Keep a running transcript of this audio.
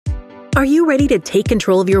Are you ready to take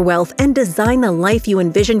control of your wealth and design the life you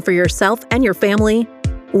envision for yourself and your family?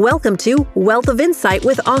 Welcome to Wealth of Insight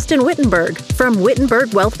with Austin Wittenberg from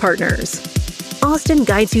Wittenberg Wealth Partners. Austin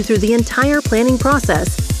guides you through the entire planning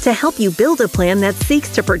process to help you build a plan that seeks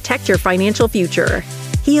to protect your financial future.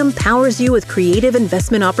 He empowers you with creative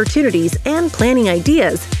investment opportunities and planning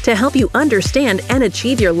ideas to help you understand and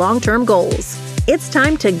achieve your long-term goals. It's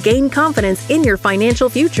time to gain confidence in your financial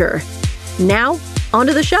future. Now, on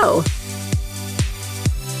to the show.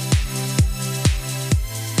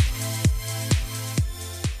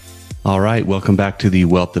 All right, welcome back to the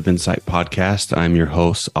Wealth of Insight podcast. I'm your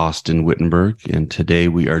host, Austin Wittenberg, and today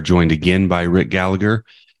we are joined again by Rick Gallacher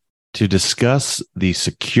to discuss the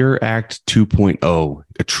Secure Act 2.0,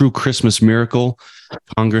 a true Christmas miracle.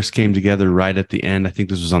 Congress came together right at the end. I think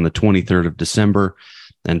this was on the 23rd of December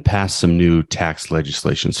and passed some new tax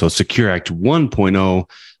legislation. So Secure Act 1.0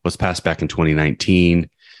 was passed back in 2019,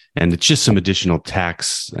 and it's just some additional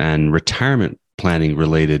tax and retirement planning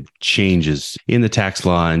related changes in the tax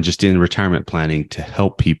law and just in retirement planning to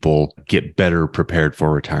help people get better prepared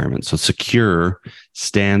for retirement. So SECURE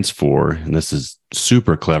stands for, and this is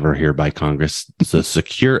super clever here by Congress, the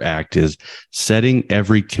SECURE Act is Setting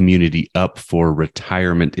Every Community Up for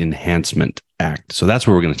Retirement Enhancement Act. So that's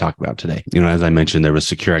what we're going to talk about today. You know, as I mentioned, there was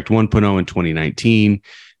SECURE Act 1.0 in 2019.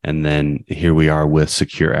 And then here we are with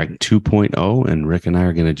SECURE Act 2.0. And Rick and I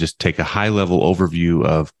are going to just take a high level overview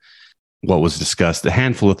of what was discussed. A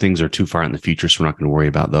handful of things are too far in the future, so we're not going to worry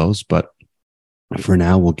about those. But for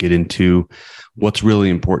now, we'll get into what's really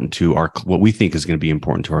important to what we think is going to be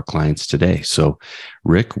important to our clients today. So,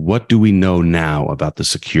 Rick, what do we know now about the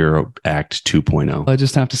Secure Act 2.0? I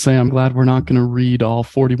just have to say, I'm glad we're not going to read all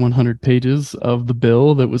 4,100 pages of the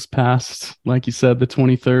bill that was passed, like you said, the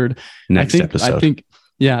 23rd. Next episode.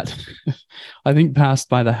 I think passed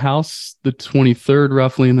by the House the 23rd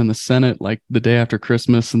roughly, and then the Senate like the day after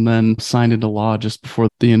Christmas, and then signed into law just before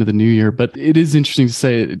the end of the new year. But it is interesting to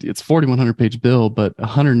say it's 4,100 page bill, but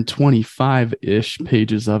 125-ish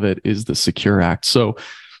pages of it is the Secure Act. So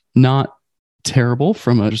not terrible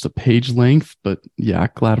from just a page length, but yeah,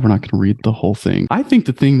 glad we're not going to read the whole thing. I think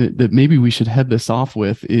the thing that maybe we should head this off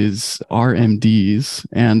with is RMDs.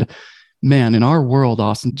 And man, in our world,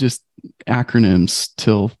 Austin, just acronyms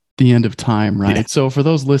till the end of time, right? Yeah. So for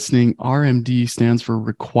those listening, RMD stands for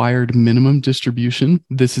Required Minimum Distribution.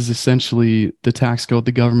 This is essentially the tax code,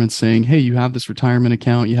 the government saying, hey, you have this retirement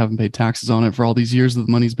account, you haven't paid taxes on it for all these years that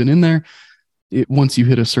the money's been in there. Once you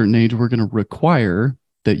hit a certain age, we're going to require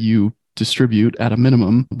that you distribute at a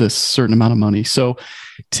minimum this certain amount of money. So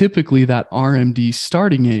typically that RMD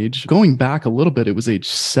starting age, going back a little bit, it was age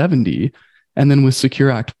 70. And then with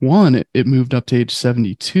Secure Act 1, it moved up to age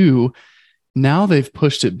 72. Now they've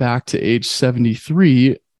pushed it back to age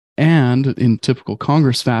 73 and in typical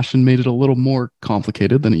Congress fashion, made it a little more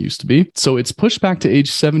complicated than it used to be. So it's pushed back to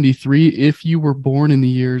age 73 if you were born in the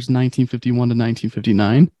years 1951 to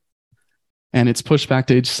 1959. And it's pushed back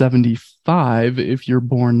to age 75 if you're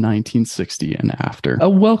born 1960 and after. A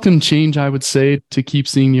welcome change, I would say, to keep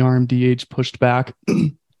seeing the RMD age pushed back.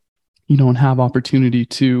 You don't have opportunity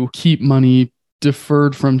to keep money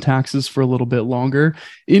deferred from taxes for a little bit longer.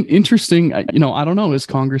 Interesting, I don't know, is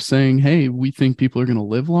Congress saying, hey, we think people are going to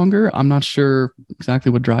live longer? I'm not sure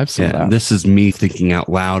exactly what drives some of that. This is me thinking out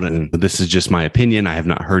loud, and this is just my opinion. I have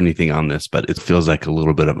not heard anything on this, but it feels like a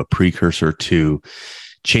little bit of a precursor to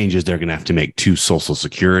changes they're going to have to make to Social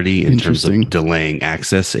Security in terms of delaying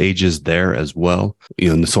access ages there as well.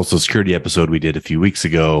 In the Social Security episode we did a few weeks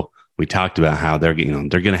ago, we talked about how they're going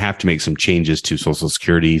to have to make some changes to Social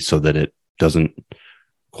Security so that it doesn't,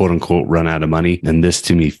 quote unquote, run out of money. And this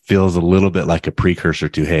to me feels a little bit like a precursor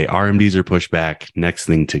to, hey, RMDs are pushed back. Next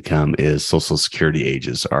thing to come is Social Security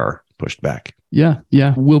ages are pushed back. Yeah.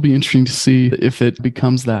 Will be interesting to see if it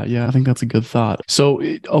becomes that. Yeah, I think that's a good thought. So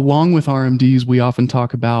along with RMDs, we often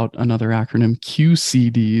talk about another acronym,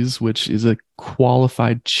 QCDs, which is a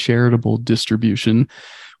Qualified Charitable Distribution,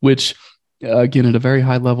 which again, at a very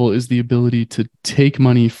high level, is the ability to take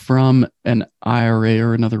money from an IRA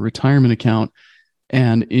or another retirement account,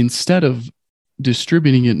 and instead of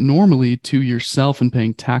distributing it normally to yourself and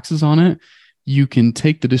paying taxes on it, you can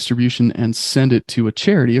take the distribution and send it to a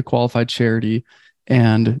charity, a qualified charity,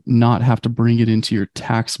 and not have to bring it into your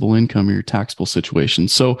taxable income or your taxable situation.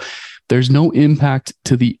 So there's no impact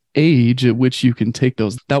to the age at which you can take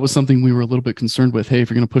those. That was something we were a little bit concerned with. Hey, if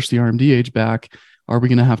you're going to push the RMD age back, are we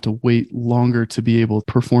going to have to wait longer to be able to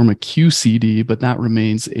perform a QCD? But that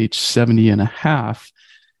remains age 70 and a half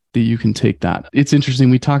that you can take that. It's interesting.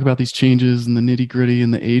 We talk about these changes and the nitty gritty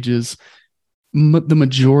and the ages. The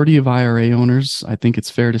majority of IRA owners, I think it's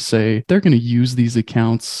fair to say, they're going to use these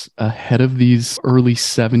accounts ahead of these early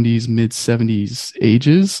 70s, mid 70s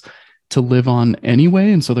ages to live on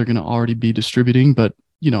anyway. And so they're going to already be distributing, but,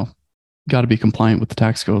 got to be compliant with the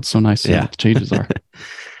tax code. So nice to know what the changes are.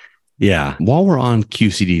 Yeah. While we're on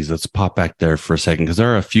QCDs, let's pop back there for a second, because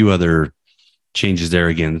there are a few other changes there.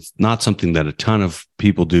 Again, it's not something that a ton of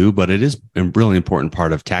people do, but it is a really important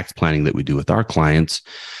part of tax planning that we do with our clients,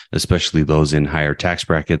 especially those in higher tax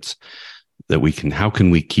brackets, that how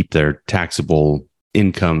can we keep their taxable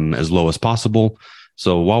income as low as possible?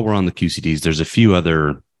 So while we're on the QCDs, there's a few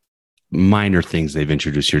other minor things they've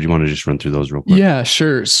introduced here. Do you want to just run through those real quick? Yeah,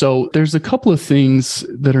 sure. So there's a couple of things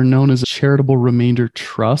that are known as a charitable remainder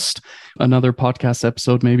trust. Another podcast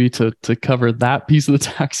episode maybe to cover that piece of the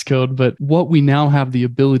tax code. But what we now have the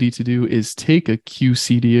ability to do is take a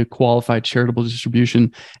QCD, a qualified charitable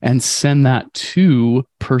distribution, and send that to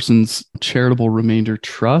person's charitable remainder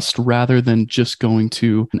trust rather than just going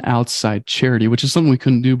to an outside charity, which is something we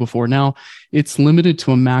couldn't do before. Now it's limited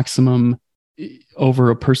to a maximum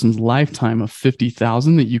over a person's lifetime of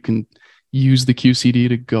 50,000 that you can use the QCD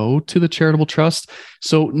to go to the charitable trust.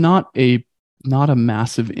 So not a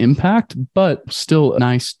massive impact, but still a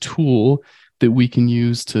nice tool that we can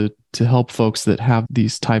use to help folks that have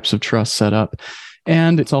these types of trusts set up.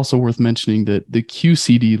 And it's also worth mentioning that the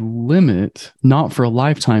QCD limit, not for a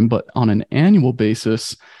lifetime, but on an annual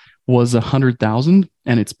basis, was 100,000,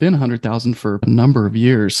 and it's been 100,000 for a number of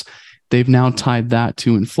years. They've now tied that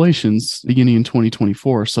to inflation's beginning in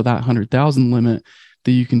 2024. So that 100,000 limit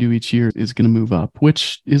that you can do each year is going to move up,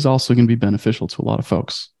 which is also going to be beneficial to a lot of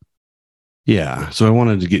folks. Yeah. So I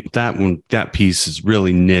wanted to get that one. That piece is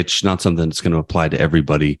really niche, not something that's going to apply to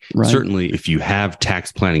everybody. Right. Certainly, if you have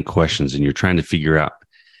tax planning questions and you're trying to figure out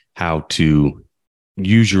how to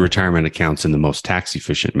use your retirement accounts in the most tax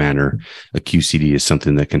efficient manner, a QCD is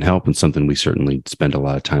something that can help, and something we certainly spend a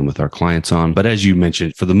lot of time with our clients on. But as you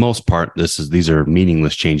mentioned, for the most part, these are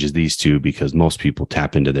meaningless changes, these two, because most people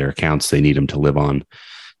tap into their accounts. They need them to live on.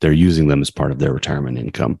 They're using them as part of their retirement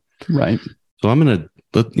income. Right. So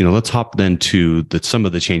let's hop then to some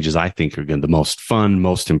of the changes I think are the most fun,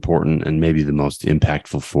 most important, and maybe the most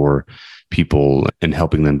impactful for people in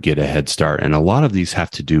helping them get a head start. And a lot of these have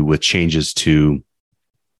to do with changes to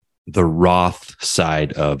the Roth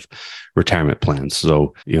side of retirement plans.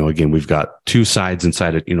 So, again, we've got two sides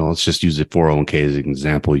inside it. Let's just use the 401k as an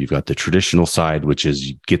example. You've got the traditional side, which is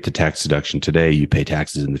you get the tax deduction today, you pay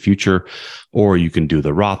taxes in the future, or you can do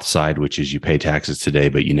the Roth side, which is you pay taxes today,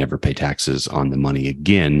 but you never pay taxes on the money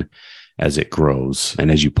again as it grows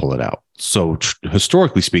and as you pull it out. So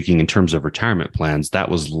historically speaking, in terms of retirement plans, that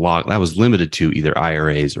was limited to either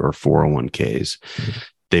IRAs or 401ks. Mm-hmm.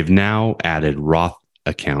 They've now added Roth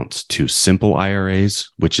accounts to simple IRAs,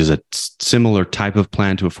 which is a similar type of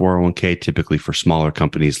plan to a 401k, typically for smaller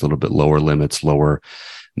companies, a little bit lower limits, lower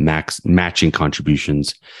max matching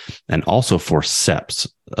contributions, and also for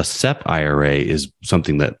SEPs. A SEP IRA is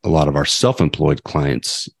something that a lot of our self-employed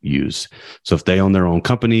clients use. So if they own their own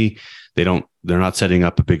company, they're not setting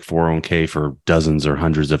up a big 401k for dozens or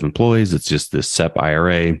hundreds of employees. It's just this SEP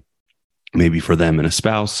IRA, maybe for them and a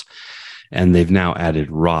spouse. And they've now added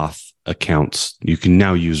Roth accounts. You can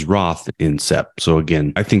now use Roth in SEP. So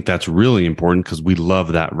again, I think that's really important because we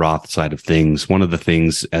love that Roth side of things. One of the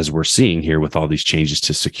things, as we're seeing here with all these changes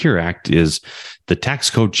to Secure Act, is the tax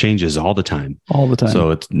code changes all the time. All the time. So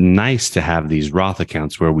it's nice to have these Roth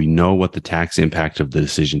accounts where we know what the tax impact of the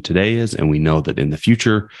decision today is, and we know that in the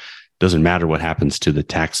future, doesn't matter what happens to the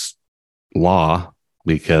tax law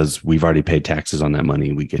because we've already paid taxes on that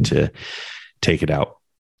money. We get to take it out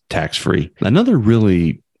tax-free. Another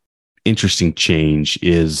really interesting change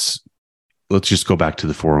is, let's just go back to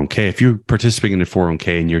the 401k. If you're participating in a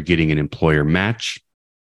 401k and you're getting an employer match,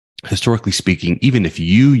 historically speaking, even if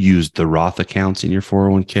you used the Roth accounts in your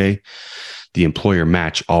 401k, the employer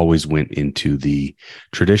match always went into the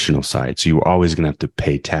traditional side. So you were always going to have to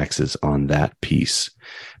pay taxes on that piece.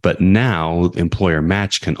 But now employer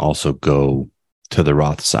match can also go to the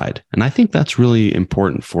Roth side. And I think that's really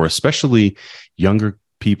important for especially younger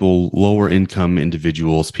people, lower income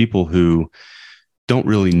individuals, people who don't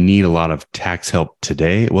really need a lot of tax help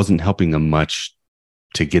today. It wasn't helping them much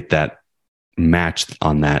to get that match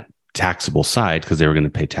on that taxable side because they were going to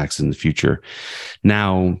pay taxes in the future.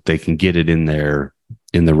 Now they can get it in the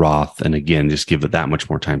Roth, and again, just give it that much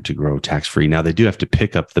more time to grow tax free. Now they do have to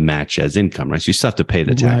pick up the match as income, right? So you still have to pay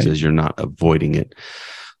the taxes. Right. You're not avoiding it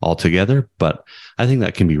altogether, but I think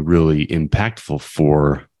that can be really impactful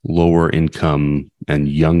for lower income and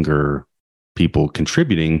younger people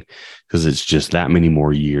contributing because it's just that many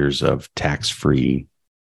more years of tax-free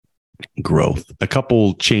growth. A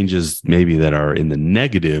couple changes maybe that are in the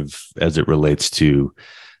negative as it relates to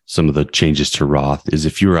some of the changes to Roth is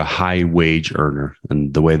if you're a high wage earner,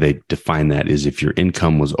 and the way they define that is if your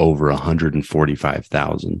income was over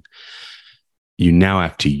 145,000, you now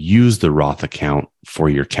have to use the Roth account for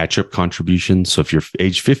your catch-up contribution. So if you're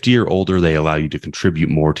age 50 or older, they allow you to contribute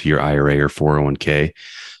more to your IRA or 401k,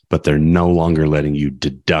 but they're no longer letting you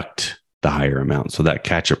deduct the higher amount. So that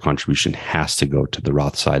catch-up contribution has to go to the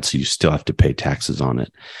Roth side. So you still have to pay taxes on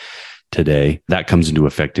it today. That comes into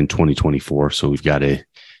effect in 2024. So you've got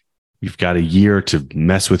a year to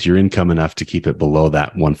mess with your income enough to keep it below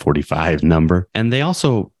that 145 number. And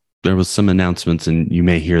there was some announcements, and you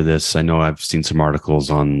may hear this. I know I've seen some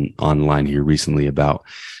articles online here recently about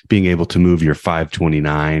being able to move your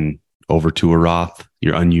 529 over to a Roth,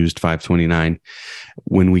 your unused 529.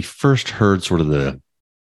 When we first heard sort of the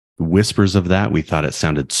whispers of that, we thought it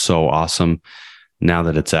sounded so awesome. Now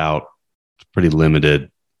that it's out, it's pretty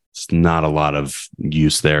limited. It's not a lot of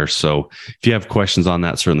use there. So if you have questions on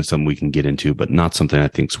that, certainly something we can get into, but not something I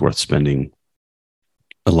think is worth spending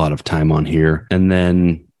a lot of time on here. And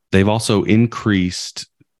then they've also increased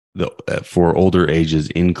for older ages,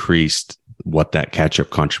 increased what that catch-up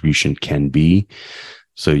contribution can be.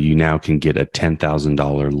 So you now can get a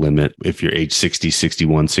 $10,000 limit if you're age 60,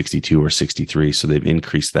 61, 62, or 63. So they've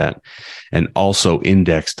increased that and also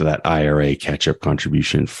indexed that IRA catch-up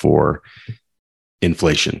contribution for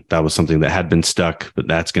inflation. That was something that had been stuck, but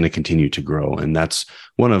that's going to continue to grow. And that's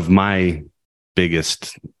one of my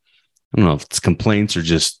biggest, I don't know if it's complaints or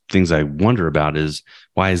just things I wonder about is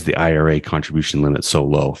why is the IRA contribution limit so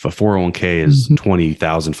low? If a 401k is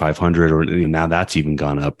 20,500 or now that's even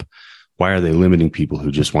gone up, why are they limiting people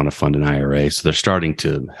who just want to fund an IRA? So they're starting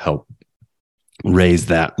to help raise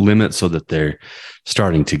that limit so that they're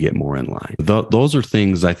starting to get more in line. Those are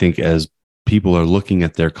things I think as people are looking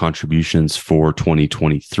at their contributions for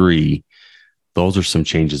 2023, those are some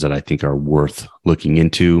changes that I think are worth looking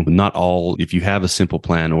into. Not all, if you have a simple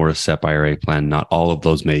plan or a SEP IRA plan, not all of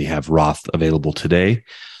those may have Roth available today,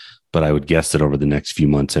 but I would guess that over the next few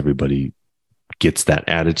months, everybody gets that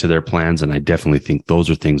added to their plans. And I definitely think those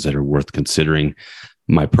are things that are worth considering.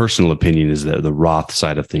 My personal opinion is that the Roth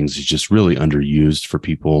side of things is just really underused for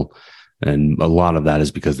people. And a lot of that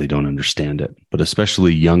is because they don't understand it, but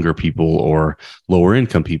especially younger people or lower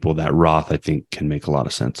income people, that Roth, I think, can make a lot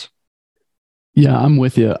of sense. Yeah, I'm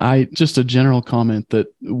with you. Just a general comment that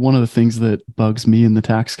one of the things that bugs me in the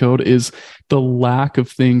tax code is the lack of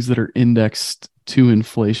things that are indexed to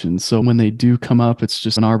inflation. So when they do come up, it's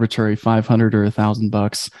just an arbitrary 500 or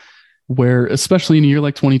 $1,000, where especially in a year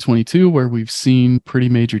like 2022, where we've seen pretty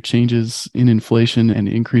major changes in inflation and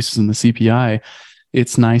increases in the CPI,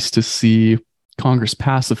 it's nice to see Congress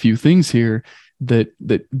pass a few things here that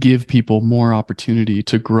give people more opportunity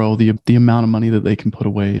to grow the amount of money that they can put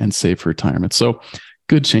away and save for retirement. So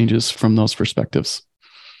good changes from those perspectives.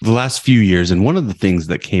 The last few years, and one of the things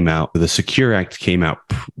that came out, the Secure Act came out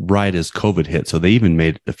right as COVID hit. So they even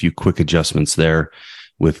made a few quick adjustments there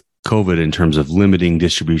with COVID in terms of limiting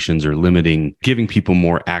distributions or giving people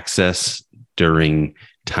more access during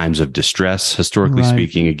times of distress. Historically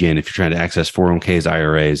speaking, again, if you're trying to access 401ks,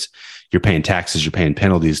 IRAs, you're paying taxes, you're paying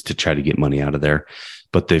penalties to try to get money out of there.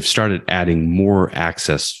 But they've started adding more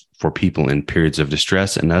access for people in periods of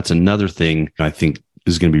distress. And that's another thing I think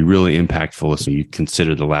is going to be really impactful as you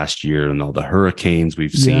consider the last year and all the hurricanes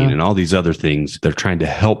we've seen and all these other things. They're trying to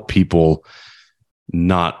help people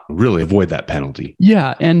not really avoid that penalty.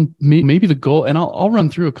 Yeah. And maybe the goal, and I'll run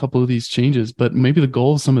through a couple of these changes, but maybe the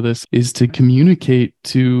goal of some of this is to communicate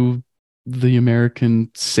to the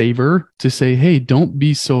American saver to say, hey, don't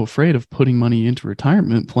be so afraid of putting money into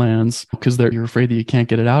retirement plans because you're afraid that you can't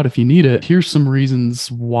get it out if you need it. Here's some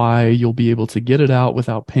reasons why you'll be able to get it out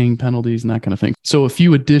without paying penalties and that kind of thing. So a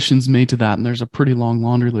few additions made to that, and there's a pretty long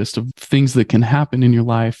laundry list of things that can happen in your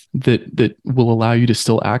life that will allow you to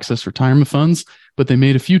still access retirement funds. But they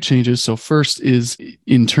made a few changes. So first is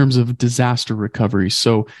in terms of disaster recovery.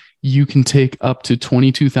 So you can take up to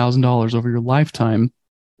 $22,000 over your lifetime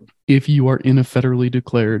if you are in a federally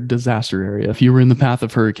declared disaster area. If you were in the path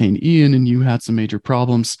of Hurricane Ian and you had some major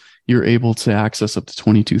problems, you're able to access up to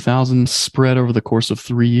 $22,000 spread over the course of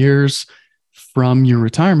 3 years from your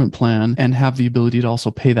retirement plan and have the ability to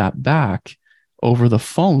also pay that back over the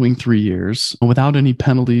following 3 years without any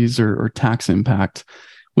penalties or tax impact,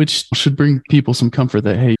 which should bring people some comfort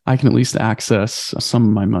that, hey, I can at least access some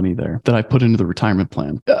of my money there that I put into the retirement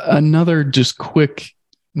plan. Another just quick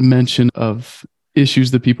mention of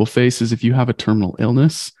issues that people face is if you have a terminal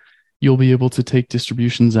illness, you'll be able to take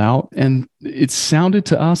distributions out. And it sounded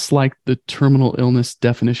to us like the terminal illness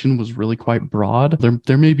definition was really quite broad.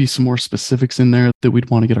 There may be some more specifics in there that we'd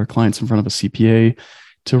want to get our clients in front of a CPA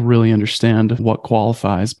to really understand what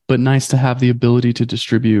qualifies, but nice to have the ability to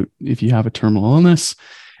distribute if you have a terminal illness.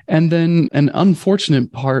 And then an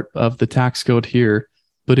unfortunate part of the tax code here,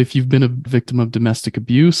 but if you've been a victim of domestic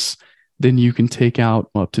abuse, then you can take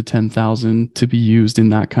out up to $10,000 to be used in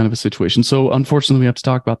that kind of a situation. So unfortunately, we have to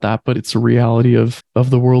talk about that, but it's a reality of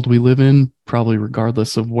the world we live in, probably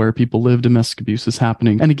regardless of where people live, domestic abuse is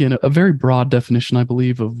happening. And again, a very broad definition, I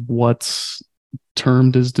believe, of what's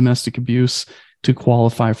termed as domestic abuse to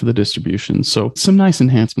qualify for the distribution. So some nice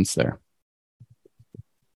enhancements there.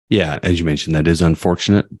 Yeah, as you mentioned, that is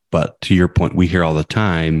unfortunate. But to your point, we hear all the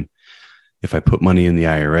time, if I put money in the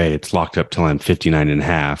IRA, it's locked up till I'm 59 and a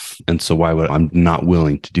half. And so I'm not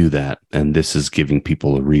willing to do that. And this is giving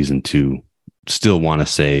people a reason to still want to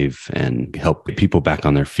save and help people back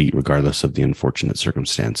on their feet, regardless of the unfortunate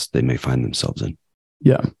circumstance they may find themselves in.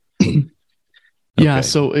 Yeah. Yeah.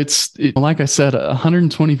 So it's like I said,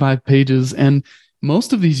 125 pages. And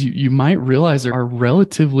most of these you might realize are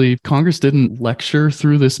relatively, Congress didn't lecture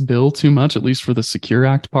through this bill too much, at least for the Secure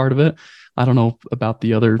Act part of it. I don't know about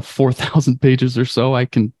the other 4,000 pages or so. I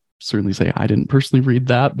can certainly say I didn't personally read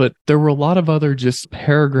that, but there were a lot of other just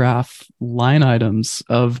paragraph line items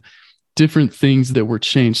of different things that were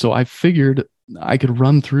changed. So I figured I could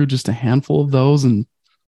run through just a handful of those. And,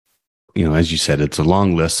 as you said, it's a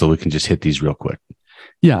long list, so we can just hit these real quick.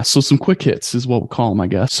 Yeah. So some quick hits is what we'll call them, I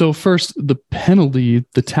guess. So first, the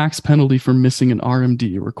tax penalty for missing an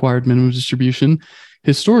RMD, required minimum distribution,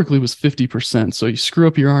 historically was 50%. So you screw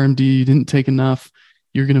up your RMD, you didn't take enough,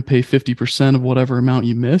 you're going to pay 50% of whatever amount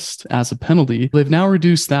you missed as a penalty. They've now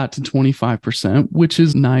reduced that to 25%, which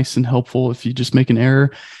is nice and helpful if you just make an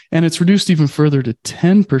error. And it's reduced even further to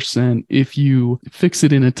 10% if you fix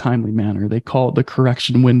it in a timely manner. They call it the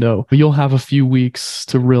correction window. You'll have a few weeks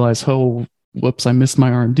to realize, oh, whoops, I missed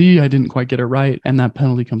my RMD. I didn't quite get it right. And that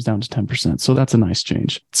penalty comes down to 10%. So that's a nice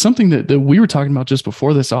change. Something that we were talking about just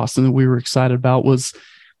before this, Austin, that we were excited about was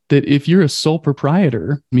that if you're a sole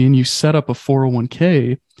proprietor, and you set up a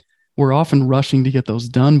 401k, we're often rushing to get those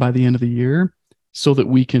done by the end of the year so that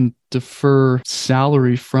we can defer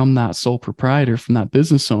salary from that sole proprietor, from that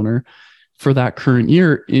business owner for that current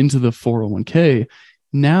year into the 401k.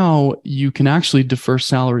 Now you can actually defer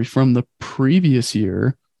salary from the previous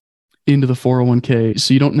year into the 401k.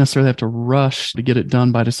 So you don't necessarily have to rush to get it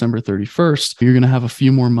done by December 31st. You're going to have a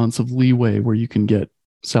few more months of leeway where you can get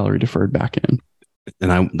salary deferred back in.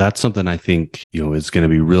 And that's something I think, is going to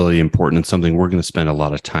be really important and something we're going to spend a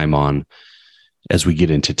lot of time on as we get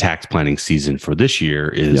into tax planning season for this year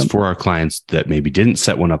is for our clients that maybe didn't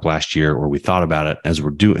set one up last year, or we thought about it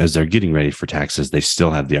as they're getting ready for taxes, they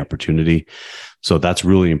still have the opportunity. So that's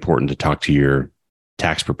really important to talk to your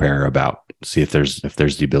tax preparer about, see if there's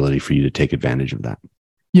the ability for you to take advantage of that.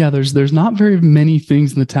 Yeah, there's not very many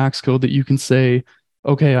things in the tax code that you can say,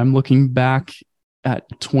 okay, I'm looking back at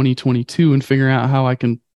 2022 and figuring out how I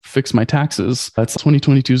can fix my taxes. That's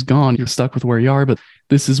 2022 is gone. You're stuck with where you are, but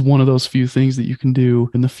this is one of those few things that you can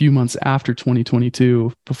do in the few months after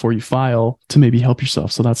 2022 before you file to maybe help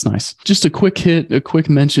yourself. So that's nice. Just a quick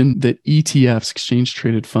mention that ETFs, exchange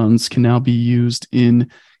traded funds, can now be used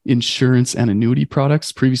in insurance and annuity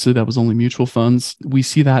products. Previously, that was only mutual funds. We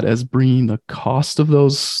see that as bringing the cost of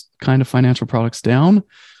those kind of financial products down,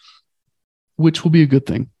 which will be a good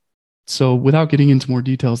thing. So without getting into more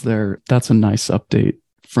details there, that's a nice update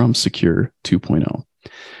from Secure 2.0.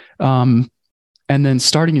 And then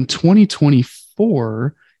starting in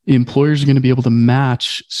 2024, employers are going to be able to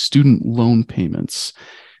match student loan payments.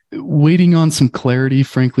 Waiting on some clarity,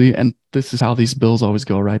 frankly, and this is how these bills always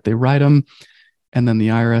go, right? They write them, and then the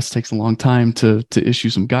IRS takes a long time to issue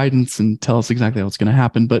some guidance and tell us exactly how it's going to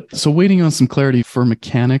happen. But so waiting on some clarity for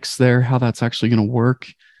mechanics there, how that's actually going to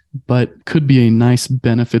work, but could be a nice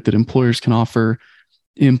benefit that employers can offer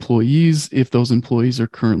employees if those employees are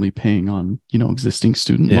currently paying on, existing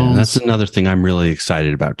student loans. That's another thing I'm really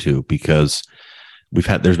excited about too, because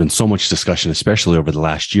there's been so much discussion, especially over the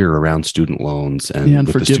last year, around student loans and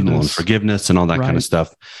with the student loan forgiveness and all that kind of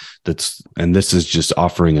stuff. And this is just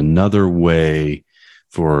offering another way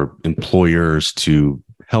for employers to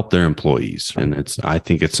help their employees. And I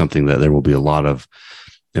think it's something that there will be a lot of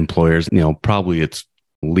employers, probably it's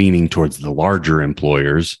leaning towards the larger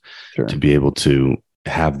employers to be able to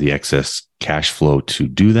have the excess cash flow to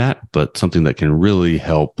do that, but something that can really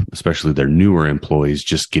help, especially their newer employees,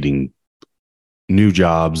 just getting new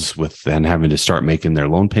jobs and having to start making their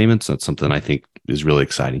loan payments. That's something I think is really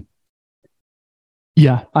exciting.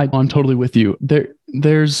 Yeah, I'm totally with you.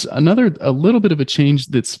 There's a little bit of a change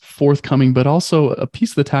that's forthcoming, but also a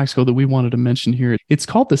piece of the tax code that we wanted to mention here. It's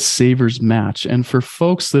called the Savers Match. And for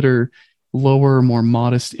folks that are lower, more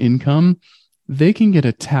modest income, they can get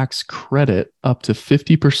a tax credit up to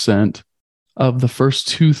 50% of the first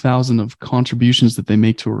 $2,000 of contributions that they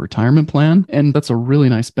make to a retirement plan. And that's a really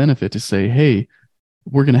nice benefit to say, hey,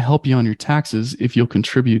 we're going to help you on your taxes if you'll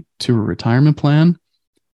contribute to a retirement plan.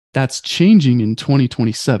 That's changing in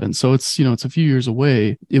 2027. So it's a few years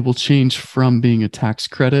away. It will change from being a tax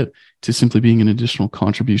credit to simply being an additional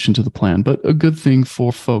contribution to the plan, but a good thing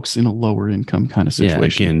for folks in a lower income kind of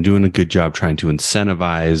situation. Yeah, again, doing a good job trying to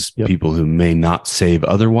incentivize people who may not save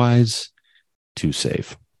otherwise to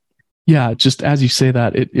save. Yeah, just as you say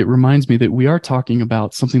that, it reminds me that we are talking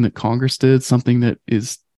about something that Congress did, something that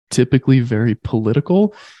is typically very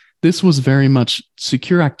political. This was very much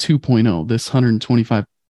Secure Act 2.0, this 125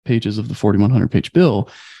 pages of the 4,100 page bill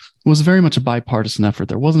was very much a bipartisan effort.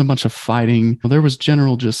 There wasn't a bunch of fighting. There was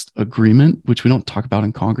general just agreement, which we don't talk about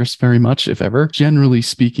in Congress very much, if ever. Generally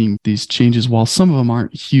speaking, these changes, while some of them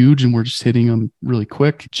aren't huge and we're just hitting them really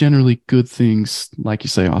quick, generally good things, like you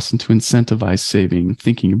say, Austin, to incentivize saving,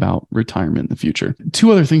 thinking about retirement in the future.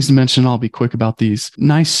 Two other things to mention, I'll be quick about these.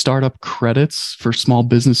 Nice startup credits for small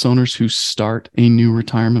business owners who start a new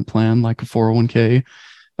retirement plan, like a 401k.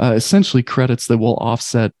 Essentially credits that will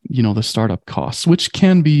offset, the startup costs, which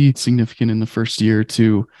can be significant in the first year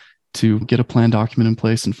to get a plan document in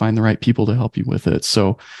place and find the right people to help you with it.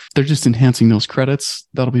 So they're just enhancing those credits.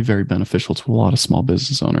 That'll be very beneficial to a lot of small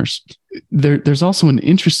business owners. There's also an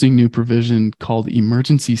interesting new provision called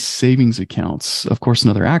emergency savings accounts. Of course,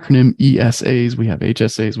 another acronym, ESAs. We have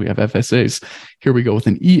HSAs, we have FSAs. Here we go with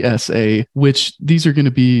an ESA, which these are going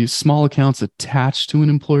to be small accounts attached to an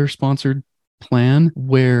employer-sponsored plan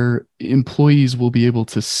where employees will be able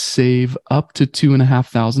to save up to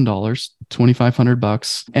 $2,500,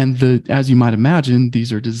 $2,500. And as you might imagine,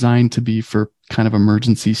 these are designed to be for kind of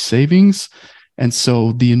emergency savings. And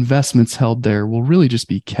so the investments held there will really just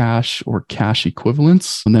be cash or cash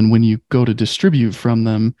equivalents. And then when you go to distribute from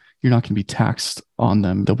them, you're not going to be taxed on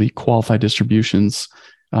them. There'll be qualified distributions.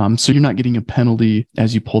 So you're not getting a penalty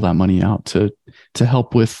as you pull that money out to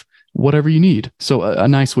help with whatever you need. So a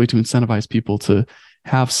nice way to incentivize people to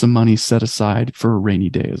have some money set aside for a rainy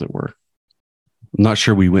day, as it were. I'm not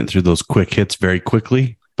sure we went through those quick hits very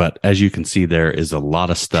quickly, but as you can see, there is a lot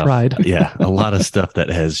of stuff. Yeah, a lot of stuff that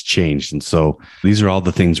has changed. And so these are all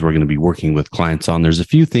the things we're going to be working with clients on. There's a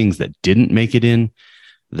few things that didn't make it in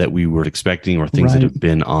that we were expecting, or things that have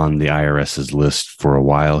been on the IRS's list for a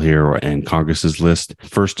while here and Congress's list.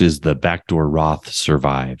 First is the backdoor Roth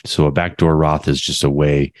survived. So a backdoor Roth is just a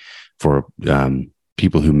way for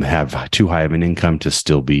people who have too high of an income to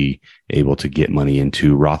still be able to get money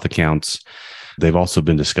into Roth accounts. They've also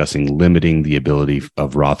been discussing limiting the ability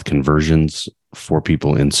of Roth conversions for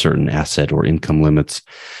people in certain asset or income limits.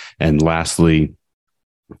 And lastly,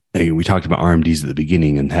 we talked about RMDs at the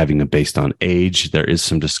beginning and having them based on age. There is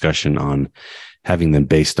some discussion on having them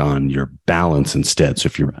based on your balance instead. So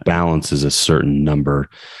if your balance is a certain number,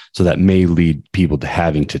 so that may lead people to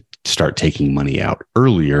having to start taking money out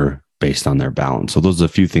earlier based on their balance. So those are a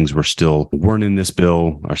few things weren't in this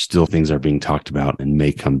bill, are still things that are being talked about and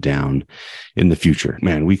may come down in the future.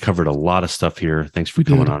 Man, we covered a lot of stuff here. Thanks for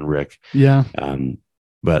coming on, Rick. Yeah.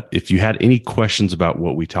 But if you had any questions about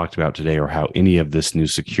what we talked about today or how any of this new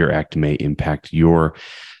Secure Act may impact your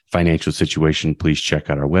financial situation, please check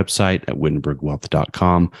out our website at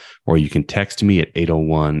wittenbergwealth.com, or you can text me at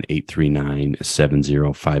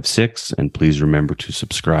 801-839-7056. And please remember to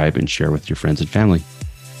subscribe and share with your friends and family.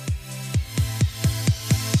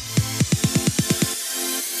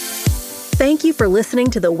 Thank you for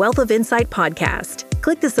listening to the Wealth of Insight podcast.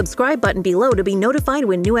 Click the subscribe button below to be notified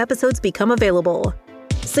when new episodes become available.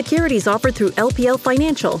 Securities offered through LPL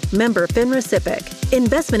Financial, member FINRA SIPC.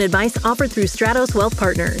 Investment advice offered through Stratos Wealth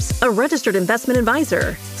Partners, a registered investment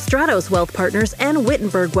advisor. Stratos Wealth Partners and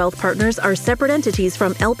Wittenberg Wealth Partners are separate entities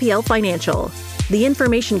from LPL Financial. The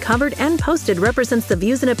information covered and posted represents the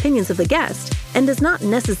views and opinions of the guest and does not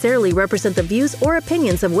necessarily represent the views or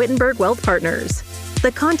opinions of Wittenberg Wealth Partners.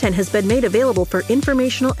 The content has been made available for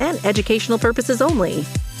informational and educational purposes only.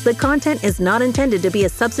 The content is not intended to be a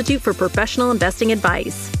substitute for professional investing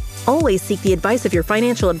advice. Always seek the advice of your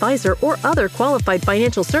financial advisor or other qualified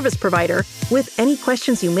financial service provider with any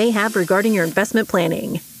questions you may have regarding your investment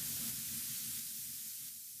planning.